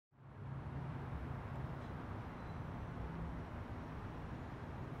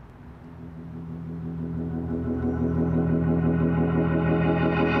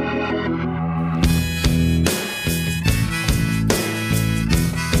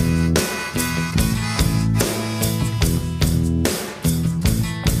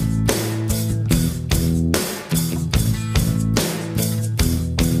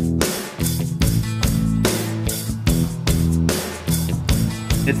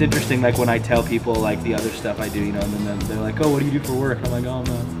it's interesting, like when I tell people like the other stuff I do, you know, and then they're like, oh, what do you do for work? And I'm like, oh,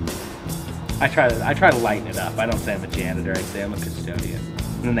 no. I try to lighten it up. I don't say I'm a janitor, I say I'm a custodian.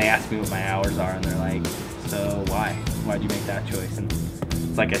 And then they ask me what my hours are, and they're like, so why? Why'd you make that choice? And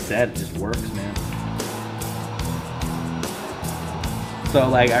it's like I said, it just works, man. So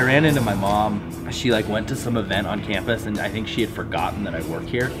like I ran into my mom. She like went to some event on campus, and I think she had forgotten that I work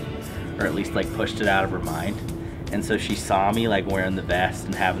here, or at least like pushed it out of her mind. And so she saw me like wearing the vest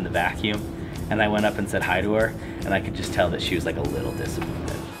and having the vacuum, and I went up and said hi to her, and I could just tell that she was like a little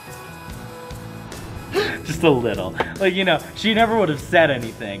disappointed. Just a little. Like, you know, she never would have said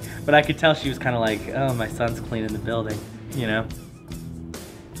anything, but I could tell she was kind of like, oh, my son's cleaning the building, you know?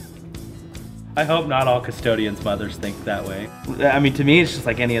 I hope not all custodians' mothers think that way. I mean, to me, it's just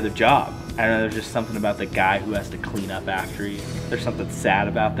like any other job. I don't know, there's just something about the guy who has to clean up after you. There's something sad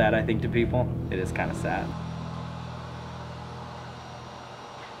about that, I think, to people. It is kind of sad.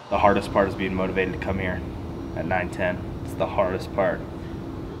 The hardest part is being motivated to come here at 9:10. It's the hardest part.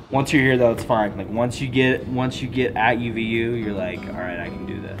 Once you're here, though, it's fine. Like once you get at UVU, you're like, all right, I can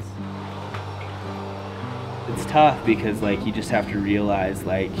do this. It's tough because like you just have to realize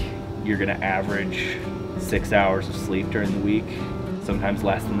like you're gonna average 6 hours of sleep during the week, sometimes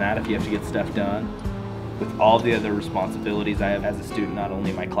less than that if you have to get stuff done. With all the other responsibilities I have as a student, not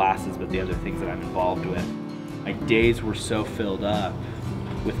only my classes, but the other things that I'm involved with, my days were so filled up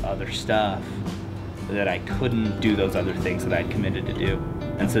with other stuff that I couldn't do those other things that I'd committed to do.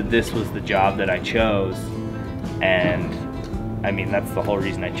 And so this was the job that I chose, and I mean that's the whole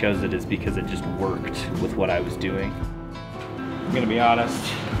reason I chose it, is because it just worked with what I was doing. I'm gonna be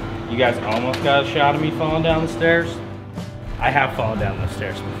honest, you guys almost got a shot of me falling down the stairs. I have fallen down those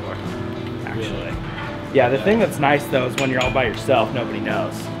stairs before, actually. Really? Yeah, the thing that's nice though is when you're all by yourself, nobody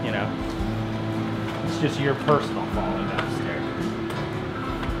knows, you know? It's just your personal falling down the stairs.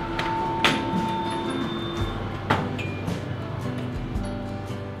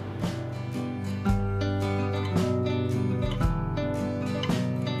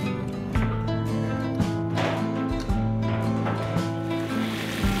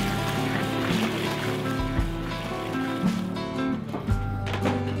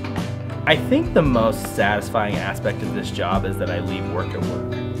 I think the most satisfying aspect of this job is that I leave work at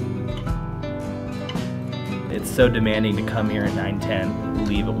work. It's so demanding to come here at 9:10,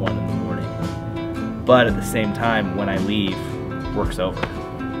 leave at 1 in the morning. But at the same time, when I leave, work's over.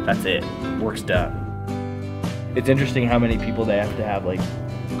 That's it, work's done. It's interesting how many people they have to have like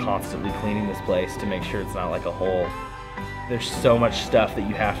constantly cleaning this place to make sure it's not like a hole. There's so much stuff that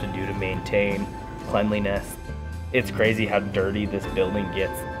you have to do to maintain cleanliness. It's crazy how dirty this building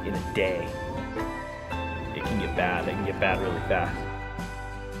gets in a day. It can get bad. It can get bad really fast.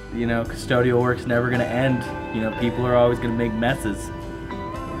 You know, custodial work's never gonna end. You know, people are always gonna make messes.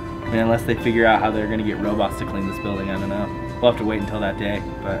 I mean, unless they figure out how they're gonna get robots to clean this building, I don't know. We'll have to wait until that day,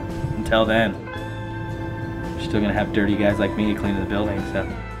 but until then, we're still gonna have dirty guys like me cleaning the building, so.